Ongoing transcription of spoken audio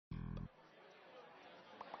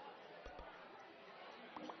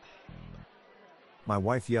My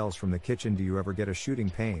wife yells from the kitchen, "Do you ever get a shooting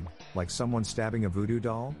pain, like someone stabbing a voodoo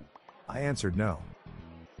doll?" I answered no.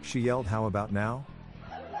 She yelled, "How about now?"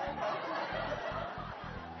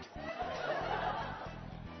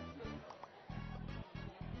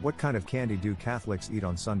 What kind of candy do Catholics eat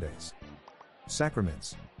on Sundays?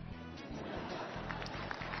 Sacraments.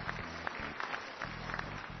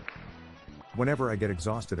 Whenever I get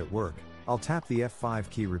exhausted at work, I'll tap the F5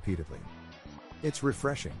 key repeatedly. It's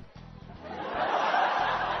refreshing.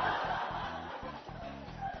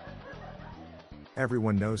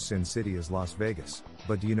 Everyone knows Sin City is Las Vegas,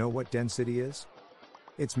 but do you know what Den City is?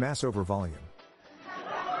 It's mass over volume.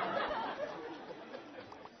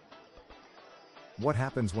 What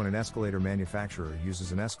happens when an escalator manufacturer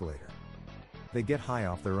uses an escalator? They get high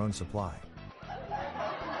off their own supply.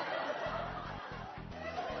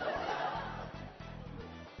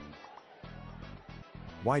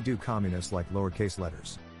 Why do communists like lowercase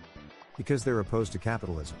letters? Because they're opposed to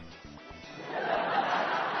capitalism.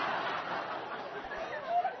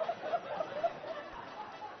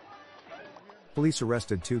 Police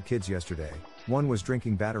arrested 2 kids yesterday. One was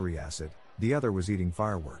drinking battery acid, the other was eating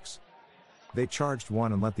fireworks. They charged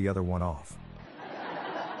one and let the other one off.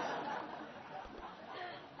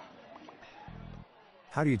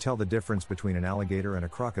 How do you tell the difference between an alligator and a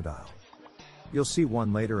crocodile? You'll see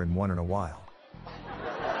one later and one in a while.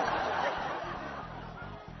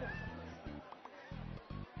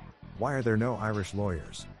 Why are there no Irish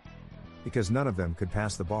lawyers? Because none of them could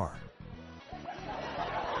pass the bar.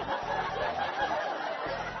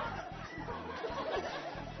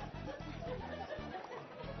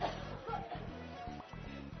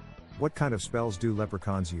 What kind of spells do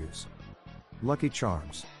leprechauns use? Lucky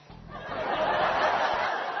charms.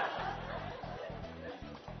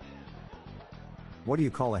 What do you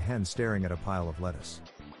call a hen staring at a pile of lettuce?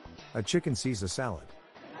 A chicken sees a salad.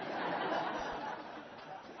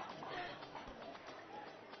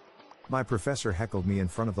 My professor heckled me in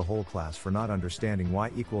front of the whole class for not understanding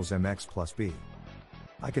y equals mx plus b.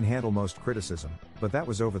 I can handle most criticism, but that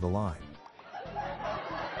was over the line.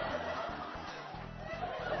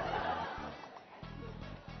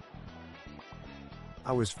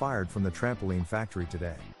 I was fired from the trampoline factory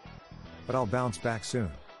today. But I'll bounce back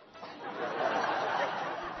soon.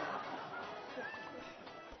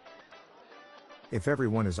 If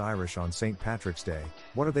everyone is Irish on St. Patrick's Day,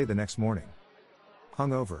 what are they the next morning?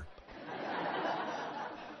 Hungover.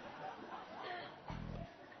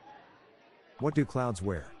 What do clouds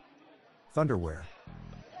wear? Thunderwear.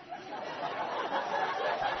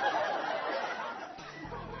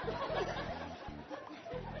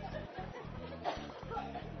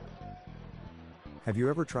 Have you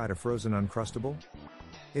ever tried a frozen Uncrustable?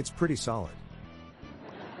 It's pretty solid.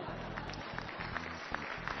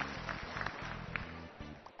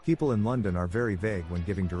 People in London are very vague when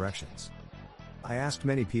giving directions. I asked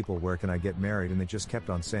many people where can I get married and they just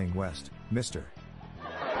kept on saying west, Mr.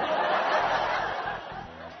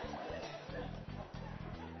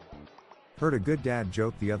 Heard a good dad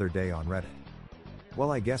joke the other day on Reddit.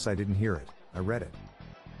 Well, I guess I didn't hear it, I read it.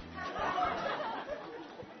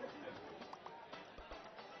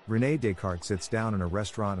 Rene Descartes sits down in a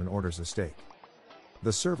restaurant and orders a steak.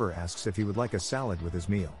 The server asks if he would like a salad with his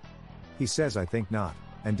meal. He says, "I think not,"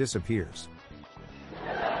 and disappears.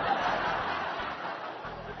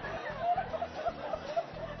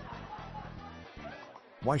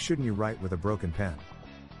 Why shouldn't you write with a broken pen?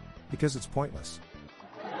 Because it's pointless.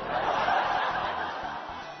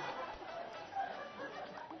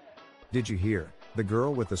 Did you hear? The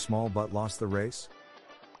girl with the small butt lost the race?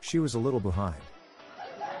 She was a little behind.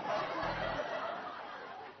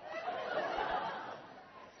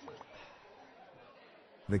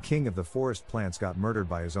 The king of the forest plants got murdered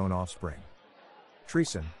by his own offspring.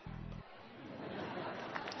 Treason.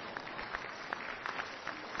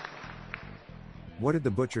 What did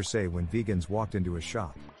the butcher say when vegans walked into his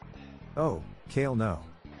shop? "Oh, kale no."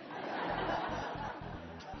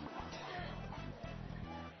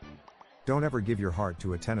 Don't ever give your heart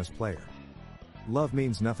to a tennis player. Love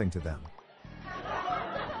means nothing to them.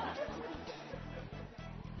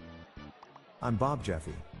 I'm Bob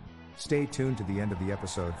Jeffy. Stay tuned to the end of the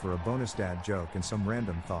episode for a bonus dad joke and some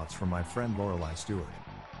random thoughts from my friend Lorelei Stewart.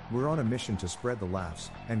 We're on a mission to spread the laughs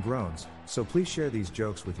and groans, so please share these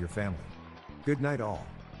jokes with your family. Good night all.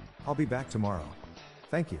 I'll be back tomorrow.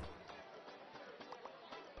 Thank you.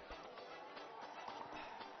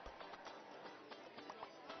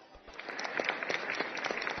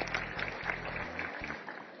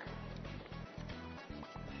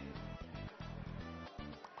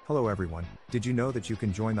 Hello everyone, did you know that you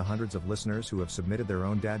can join the hundreds of listeners who have submitted their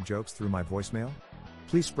own dad jokes through my voicemail?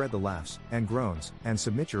 Please spread the laughs and groans and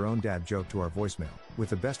submit your own dad joke to our voicemail, with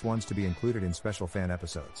the best ones to be included in special fan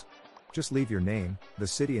episodes. Just leave your name, the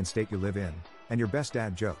city and state you live in, and your best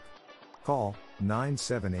dad joke. Call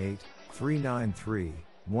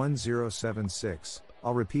 978-393-1076.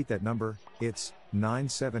 I'll repeat that number, it's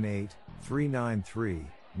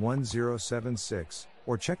 978-393-1076,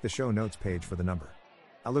 or check the show notes page for the number.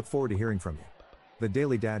 I look forward to hearing from you. The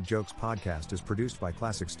Daily Dad Jokes podcast is produced by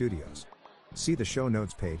Classic Studios. See the show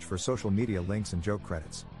notes page for social media links and joke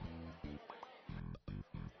credits.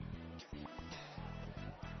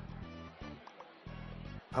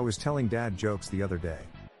 I was telling dad jokes the other day.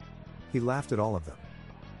 He laughed at all of them.